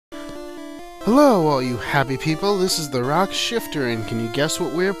Hello, all you happy people. This is the Rock Shifter, and can you guess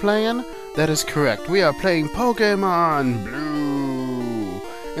what we're playing? That is correct. We are playing Pokémon Blue.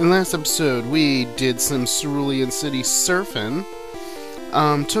 In last episode, we did some Cerulean City surfing,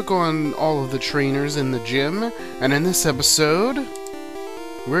 took on all of the trainers in the gym, and in this episode,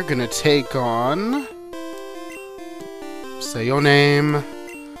 we're gonna take on... Say your name.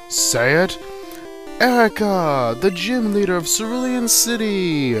 Say it. Erica, the gym leader of Cerulean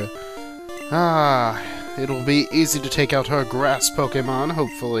City. It'll be easy to take out her grass Pokémon,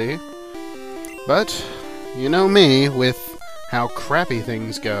 hopefully. But, you know me, with how crappy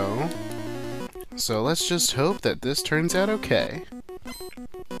things go. So let's just hope that this turns out okay.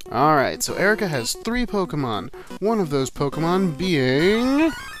 Alright, so Erica has 3 Pokémon. One of those Pokémon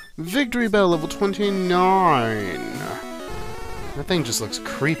being... Victory Bell, level 29. That thing just looks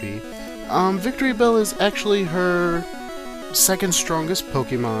creepy. Victory Bell is actually her... second strongest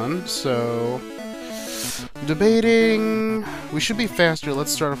Pokemon, so debating. We should be faster.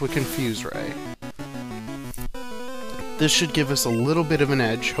 Let's start off with Confuse Ray. This should give us a little bit of an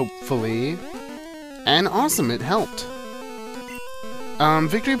edge, hopefully. And awesome, it helped.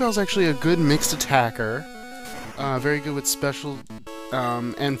 Victory Bell's actually a good mixed attacker. Very good with special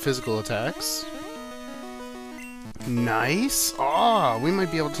and physical attacks. Nice! We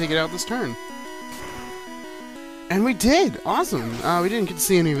might be able to take it out this turn. And we did! Awesome! We didn't get to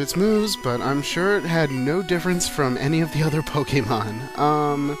see any of its moves, but I'm sure it had no difference from any of the other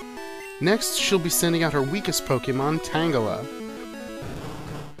Pokemon. Next, she'll be sending out her weakest Pokemon, Tangela.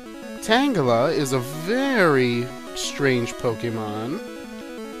 Tangela is a very strange Pokemon.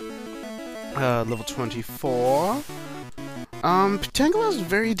 Level 24. Tangela is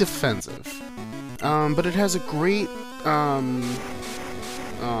very defensive. But it has a great,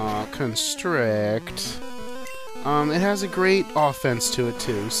 Constrict. It has a great offense to it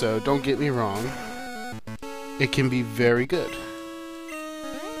too, so don't get me wrong. It can be very good.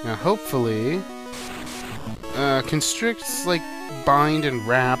 Now hopefully, Constrict's like bind and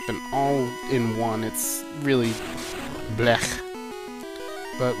wrap and all in one. It's really blech.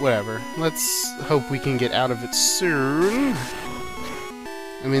 But whatever. Let's hope we can get out of it soon.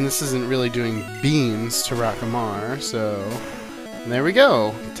 I mean, this isn't really doing beans to Rockamar, so... There we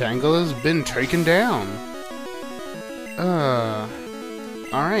go! Tangela's been taken down!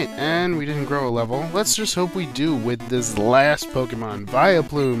 Alright, and we didn't grow a level. Let's just hope we do with this last Pokemon,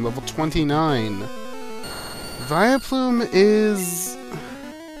 Vileplume, level 29. Vileplume is...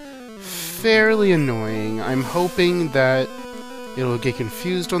 fairly annoying. I'm hoping that it'll get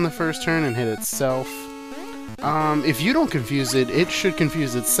confused on the first turn and hit itself. If you don't confuse it, it should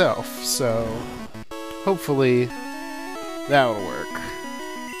confuse itself, so hopefully that'll work.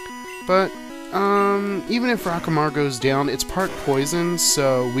 But, even if Rockamar goes down, it's part poison,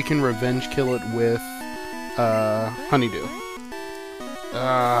 so we can revenge kill it with, Honeydew.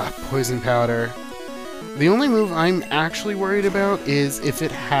 Poison Powder. The only move I'm actually worried about is if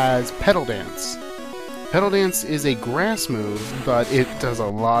it has Petal Dance. Petal Dance is a grass move, but it does a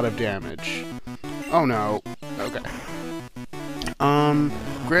lot of damage. Oh no. Okay.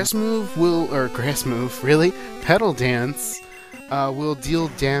 Grass move, really? Petal Dance, will deal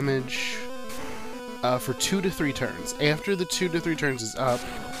damage, for 2 to 3 turns. After the 2 to 3 turns is up,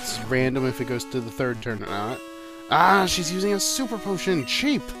 it's random if it goes to the 3rd turn or not. She's using a super potion!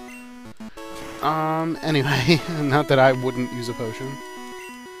 Cheap! Anyway, not that I wouldn't use a potion.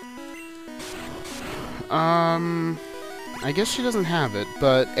 I guess she doesn't have it,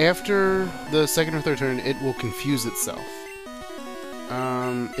 but after the 2nd or 3rd turn, it will confuse itself.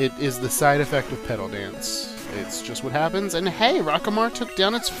 It is the side effect of Petal Dance. It's just what happens, and hey, Rockamar took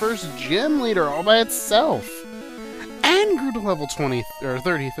down its first gym leader all by itself! And grew to level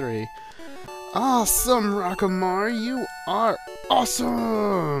 33. Awesome, Rockamar, you are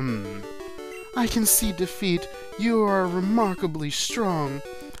awesome! I can see defeat. You are remarkably strong.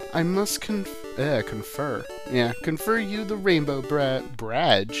 I must confer. Yeah, confer you the Rainbow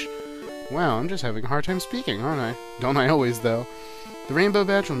Badge. Wow, I'm just having a hard time speaking, aren't I? Don't I always, though? The Rainbow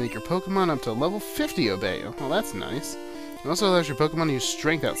Badge will make your Pokemon up to level 50 obey you. Well, that's nice. It also allows your Pokemon to use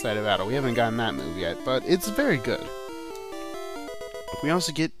Strength outside of battle. We haven't gotten that move yet, but it's very good. We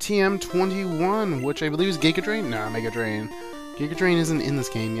also get TM21, which I believe is Giga Drain? Nah, Mega Drain. Giga Drain isn't in this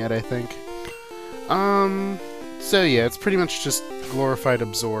game yet, I think. So yeah, it's pretty much just glorified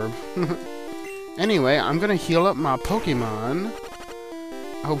Absorb. Anyway, I'm gonna heal up my Pokemon.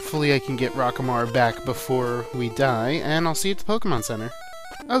 Hopefully I can get Rockamar back before we die, and I'll see you at the Pokemon Center.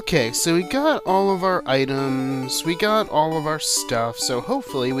 Okay, so we got all of our items, we got all of our stuff, so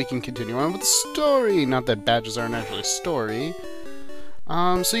hopefully we can continue on with the story. Not that badges aren't actually a story.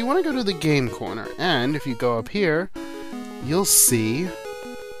 So you want to go to the game corner, and if you go up here, you'll see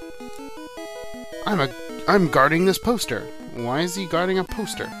I'm guarding this poster. Why is he guarding a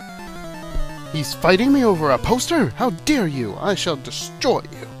poster? He's fighting me over a poster? How dare you! I shall destroy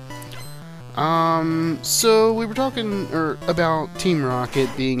you. So we were talking about Team Rocket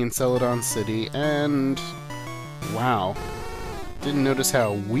being in Celadon City, and wow, didn't notice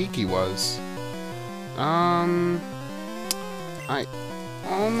how weak he was. I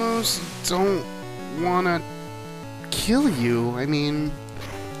almost don't wanna kill you. I mean,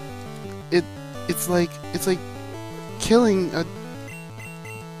 it's like killing a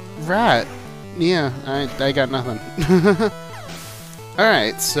rat. Yeah, I got nothing.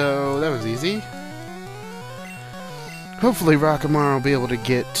 Alright, so that was easy. Hopefully Rock'n'Mar will be able to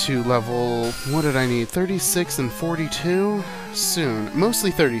get to level, what did I need, 36 and 42? Soon.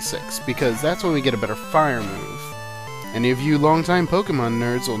 Mostly 36, because that's when we get a better fire move. Any of you longtime Pokemon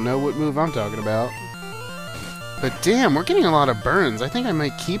nerds will know what move I'm talking about. But damn, we're getting a lot of burns. I think I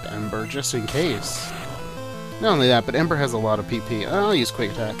might keep Ember just in case. Not only that, but Ember has a lot of PP. I'll use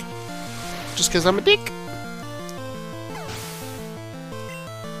Quick Attack. Just because I'm a dick.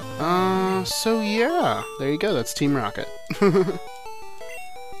 So yeah, there you go, that's Team Rocket.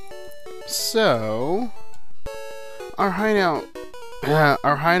 So, our hideout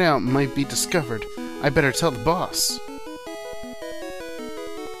might be discovered. I better tell the boss.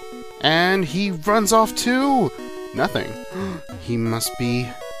 And he runs off too! Nothing. He must be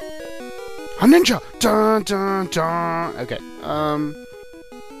a ninja! Dun dun dun! Okay,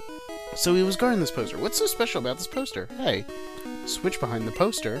 so he was guarding this poster. What's so special about this poster? Hey, switch behind the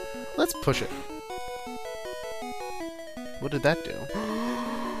poster. Let's push it. What did that do?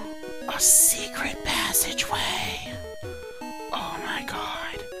 A secret passageway! Oh my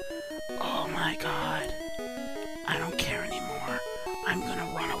god. Oh my god. I don't care anymore. I'm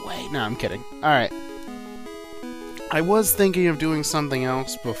gonna run away. No, I'm kidding. Alright. I was thinking of doing something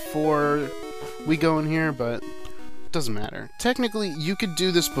else before we go in here, but doesn't matter. Technically, you could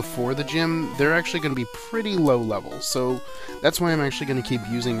do this before the gym. They're actually going to be pretty low level, so that's why I'm actually going to keep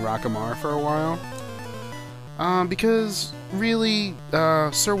using Rock'n'Mar for a while. Because, really,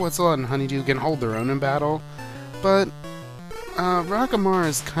 Sir What's-a-Lot and Honeydew can hold their own in battle, but Rock'n'Mar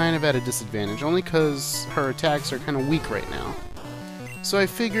is kind of at a disadvantage, only because her attacks are kind of weak right now. So I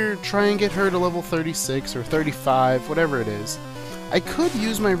figured try and get her to level 36 or 35, whatever it is. I could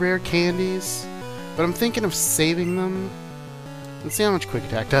use my rare candies, but I'm thinking of saving them. Let's see how much Quick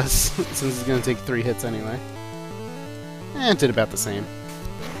Attack does, since it's going to take 3 hits anyway. It did about the same.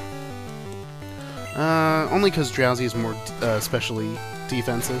 Only because Drowsy is more especially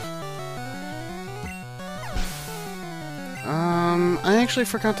defensive. I actually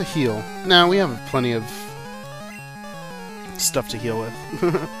forgot to heal. No, we have plenty of stuff to heal with.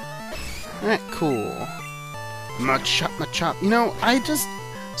 Alright, cool. Machop, Machop. You know,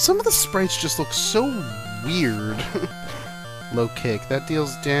 some of the sprites just look so weird. Low kick. That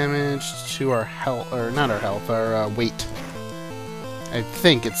deals damage to our health, or not our health, our weight. I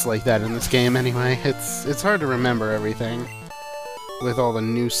think it's like that in this game anyway. It's hard to remember everything with all the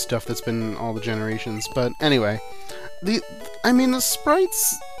new stuff that's been in all the generations. But anyway, the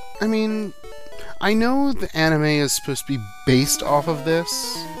sprites, I know the anime is supposed to be based off of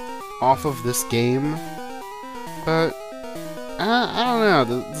this game, but I don't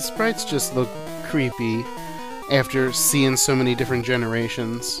know, the sprites just look creepy after seeing so many different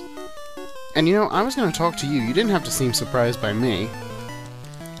generations. And you know, I was going to talk to you. You didn't have to seem surprised by me.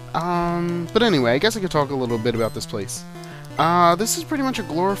 But anyway, I guess I could talk a little bit about this place. This is pretty much a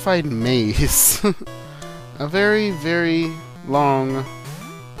glorified maze. A very, very long,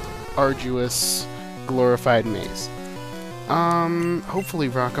 arduous, glorified maze. Hopefully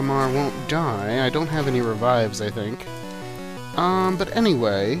Rock'n'Mar won't die. I don't have any revives, I think. But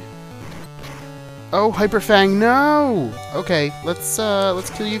anyway... Oh, Hyper Fang, no! Okay, let's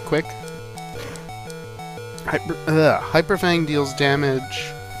kill you quick. Hyper Fang deals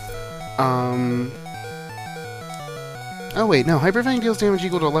damage. Oh wait, no, Hyper Fang deals damage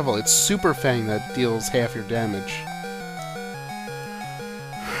equal to level. It's Super Fang that deals half your damage.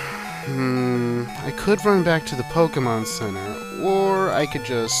 I could run back to the Pokémon Center, or I could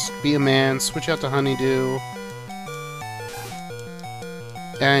just be a man, switch out to Honeydew,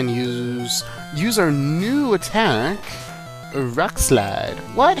 and use our new attack, Rock Slide.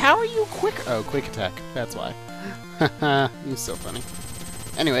 What? How are you quick? Oh, Quick Attack. That's why. Haha, you're so funny.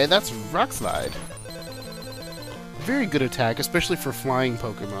 Anyway, that's Rock Slide. Very good attack, especially for flying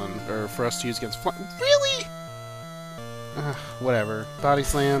Pokemon, or for us to use against flying. Really? Whatever. Body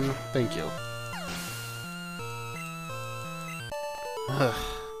Slam. Thank you. Ugh.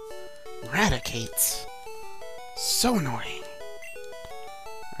 Radicates. So annoying.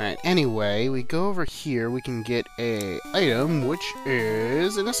 Alright, anyway, we go over here, we can get a item, which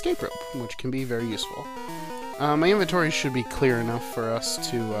is an escape rope, which can be very useful. My inventory should be clear enough for us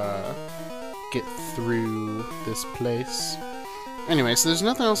to get through this place. Anyway, so there's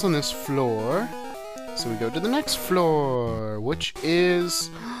nothing else on this floor, so we go to the next floor, which is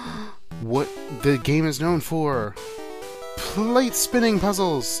what the game is known for. Plate spinning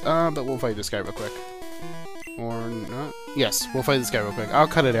puzzles! But we'll fight this guy real quick. Or not? Yes, we'll fight this guy real quick. I'll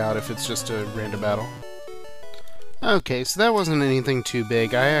cut it out if it's just a random battle. Okay, so that wasn't anything too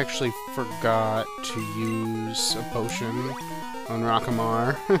big. I actually forgot to use a potion on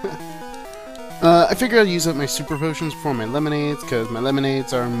Rockamar. I figured I'd use up my super potions before my lemonades, because my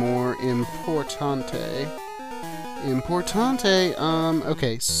lemonades are more importante.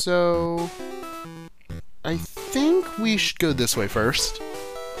 Okay, so I think we should go this way first.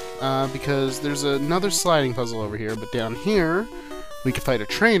 Because there's another sliding puzzle over here, but down here we could fight a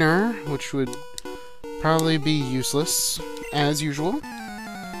trainer, which would probably be useless, as usual.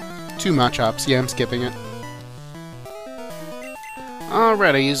 2 Machops, yeah, I'm skipping it.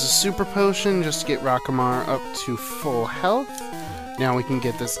 Alright, I use a super potion just to get Rockamar up to full health. Now we can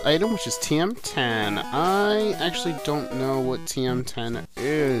get this item, which is TM10. I actually don't know what TM10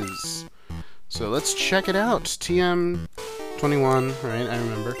 is. So let's check it out. TM21, right, I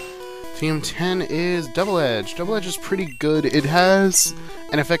remember. TM10 is Double Edge. Double Edge is pretty good. It has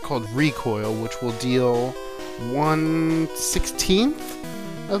an effect called Recoil, which will deal 1/16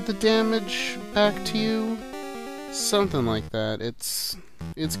 of the damage back to you. Something like that. It's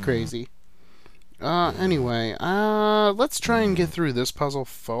crazy. Anyway, let's try and get through this puzzle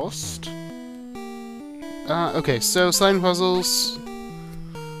first. Okay, so sliding puzzles,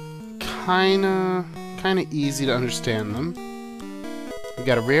 kinda easy to understand them. We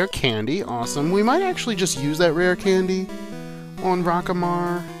got a rare candy, awesome. We might actually just use that rare candy on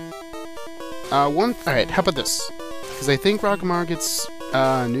Rockamar. Alright, how about this? Because I think Rockamar gets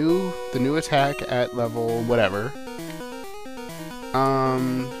the new attack at level whatever.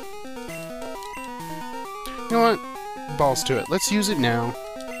 You know what? Balls to it. Let's use it now.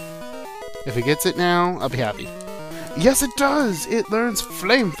 If it gets it now, I'll be happy. Yes, it does! It learns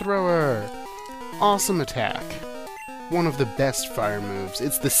Flamethrower! Awesome attack. One of the best fire moves.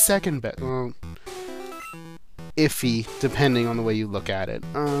 It's the second best. Well, iffy, depending on the way you look at it.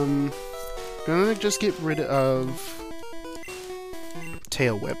 Gonna just get rid of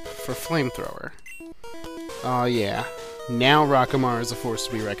Tail Whip for Flamethrower. Oh yeah. Now Rockamar is a force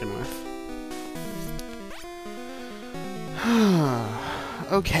to be reckoned with.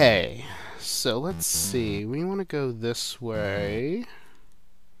 Okay, so let's see. We want to go this way,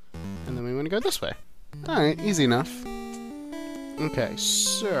 and then we want to go this way. Alright, easy enough. Okay,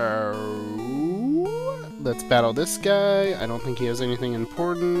 so let's battle this guy. I don't think he has anything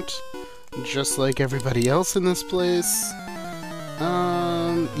important, just like everybody else in this place.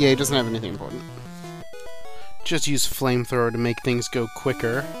 Yeah, he doesn't have anything important. Just use Flamethrower to make things go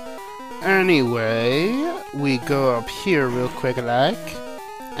quicker. Anyway, we go up here real quick like,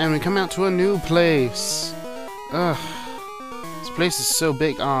 and we come out to a new place. Ugh. This place is so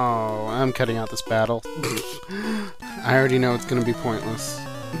big. Oh, I'm cutting out this battle. I already know it's gonna be pointless.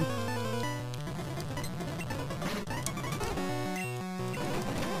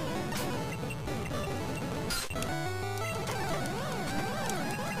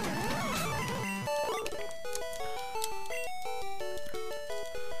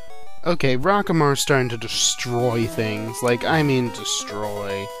 Okay, Rockamar's starting to destroy things. Like, I mean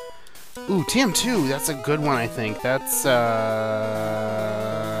destroy. Ooh, TM2, that's a good one, I think. That's, yeah,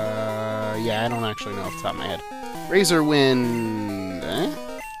 I don't actually know off the top of my head. Razor Wind, eh?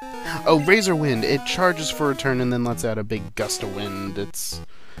 Oh, Razor Wind. It charges for a turn and then lets out a big gust of wind. It's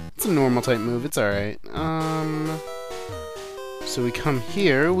a normal type move. It's alright. So we come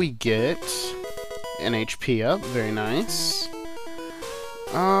here, we get an HP up. Very nice.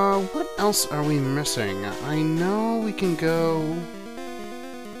 What else are we missing? I know we can go...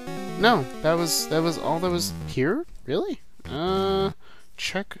 No, that was all that was here? Really?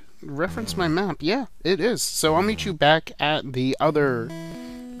 Check, reference my map. Yeah, it is. So I'll meet you back at the other,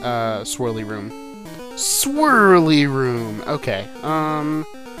 swirly room. Swirly room! Okay,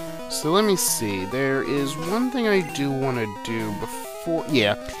 so let me see. There is one thing I do want to do before...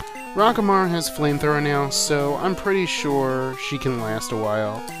 Yeah. Rockamar has Flamethrower now, so I'm pretty sure she can last a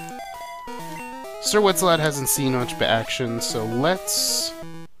while. Sir Wetzelot hasn't seen much action, so let's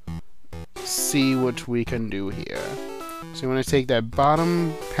see what we can do here. So you want to take that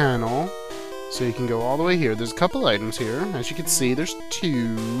bottom panel, So you can go all the way here. There's a couple items here. As you can see, there's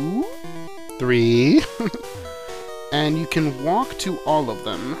 2, 3. And you can walk to all of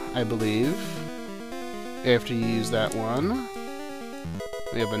them, I believe, after you use that one.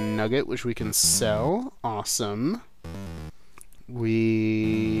 We have a nugget, which we can sell. Awesome.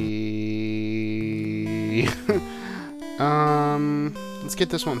 Let's get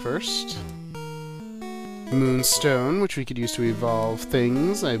this one first. Moonstone, which we could use to evolve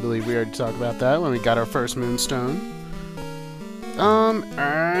things. I believe we already talked about that when we got our first Moonstone.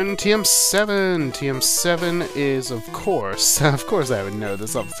 And TM7. TM7 is, of course I would know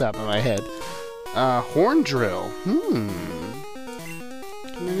this off the top of my head. Horn Drill. Can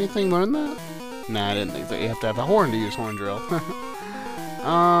anything learn that? Nah, I didn't think that. You have to have a horn to use Horn Drill.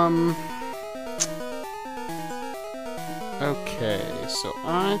 Okay, so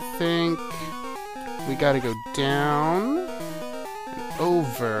I think we gotta go down and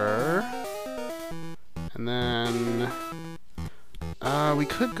over, and then we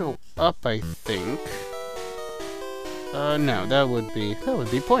could go up, I think. No, that would be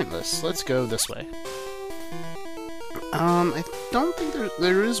pointless. Let's go this way. I don't think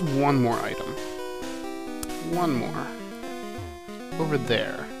there is one more item. One more over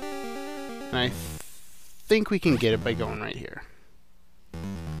there, and I think we can get it by going right here.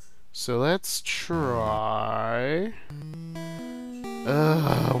 So let's try.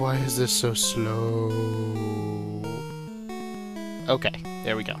 Why is this so slow? Okay,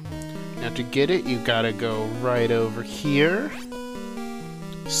 there we go. Now to get it, you gotta go right over here,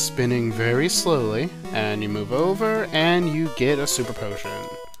 spinning very slowly, and you move over, and you get a super potion.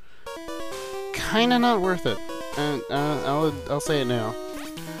 Kinda not worth it. I'll say it now.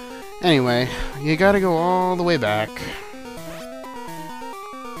 Anyway, you gotta go all the way back.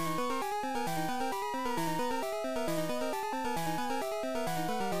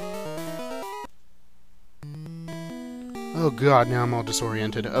 Oh god, now I'm all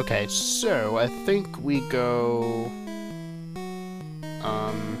disoriented. Okay, so I think we go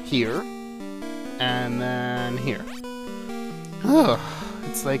here and then here. Ugh,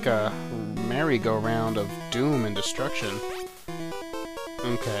 it's like a merry-go-round of doom and destruction.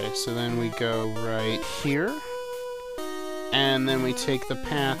 Okay, so then we go right here, and then we take the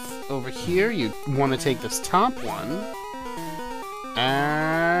path over here. You want to take this top one,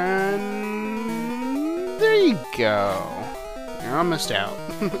 and there you go. You're almost out.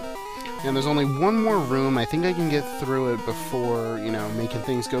 And there's only one more room. I think I can get through it before, you know, making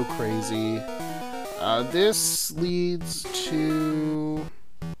things go crazy. This leads to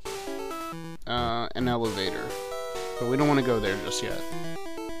an elevator, but we don't want to go there just yet,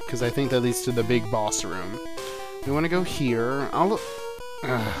 because I think that leads to the big boss room. We want to go here.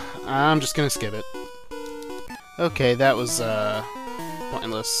 I'm just gonna skip it. Okay, that was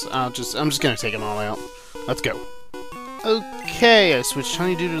pointless. I'm just gonna take them all out. Let's go. Okay, I switched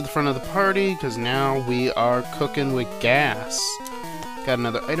Honeydew to the front of the party, because now we are cooking with gas. Got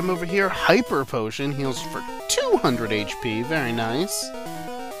another item over here. Hyper Potion. Heals for 200 HP. Very nice.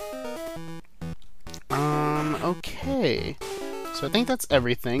 Okay. So I think that's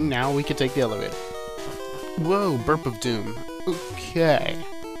everything. Now we can take the elevator. Whoa, Burp of Doom. Okay.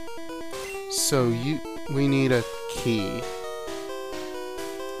 So we need a key.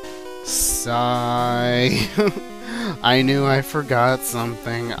 Sigh. I knew I forgot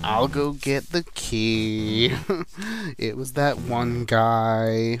something. I'll go get the key. It was that one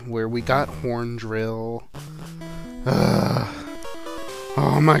guy where we got Horn Drill.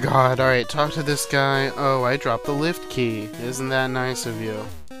 Oh my god. Alright, talk to this guy. Oh, I dropped the lift key. Isn't that nice of you?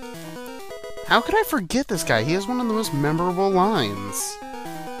 How could I forget this guy? He has one of the most memorable lines.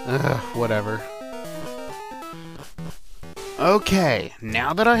 Whatever. Okay,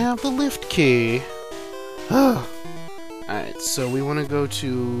 now that I have the lift key... Alright, so we want to go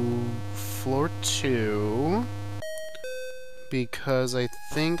to floor 2, because I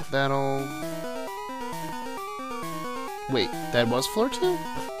think that'll... Wait, that was floor 2?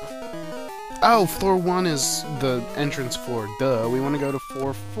 Oh, floor 1 is the entrance floor. Duh, we want to go to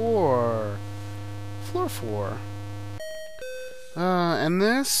floor 4. Floor 4. And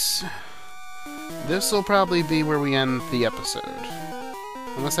this'll probably be where we end the episode.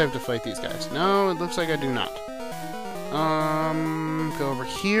 Unless I have to fight these guys. No, it looks like I do not. Go over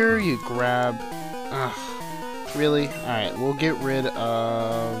here, you grab... Ugh. Really? Alright, we'll get rid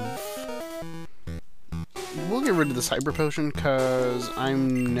of this Hyper Potion, because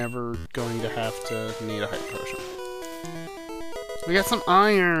I'm never going to have to need a Hyper Potion. We got some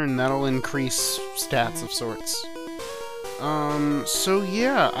iron, that'll increase stats of sorts. So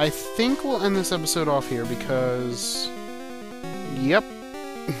yeah, I think we'll end this episode off here, because... Yep.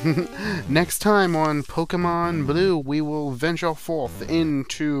 Next time on Pokemon Blue, we will venture forth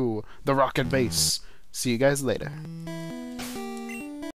into the rocket base. See you guys later.